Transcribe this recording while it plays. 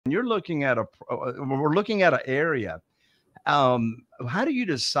you're looking at we're looking at an area, how do you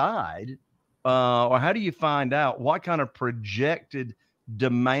decide, or how do you find out what kind of projected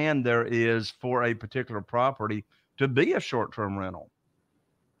demand there is for a particular property to be a short-term rental?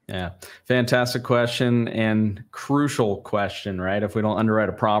 Yeah, fantastic question and crucial question, right? If we don't underwrite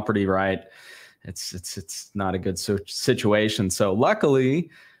a property right, it's not a good situation. So luckily,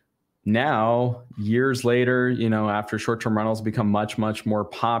 now, years later, after short-term rentals become much, much more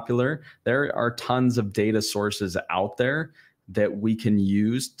popular, there are tons of data sources out there that we can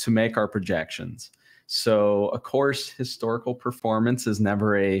use to make our projections. So, of course, historical performance is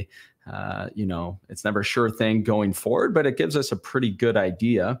never it's never a sure thing going forward, but it gives us a pretty good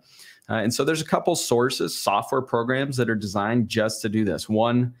idea. And so there's a couple sources, software programs that are designed just to do this.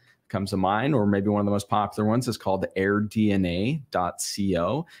 One comes to mind, or maybe one of the most popular ones, is called airdna.co.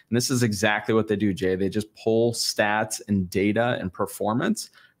 And this is exactly what they do, Jay. They just pull stats and data and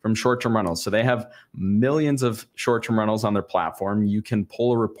performance from short-term rentals. So they have millions of short-term rentals on their platform. You can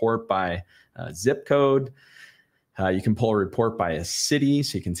pull a report by zip code. You can pull a report by a city,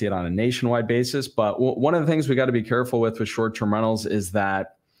 so you can see it on a nationwide basis. But one of the things we got to be careful with short-term rentals is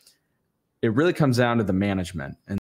that it really comes down to the management. And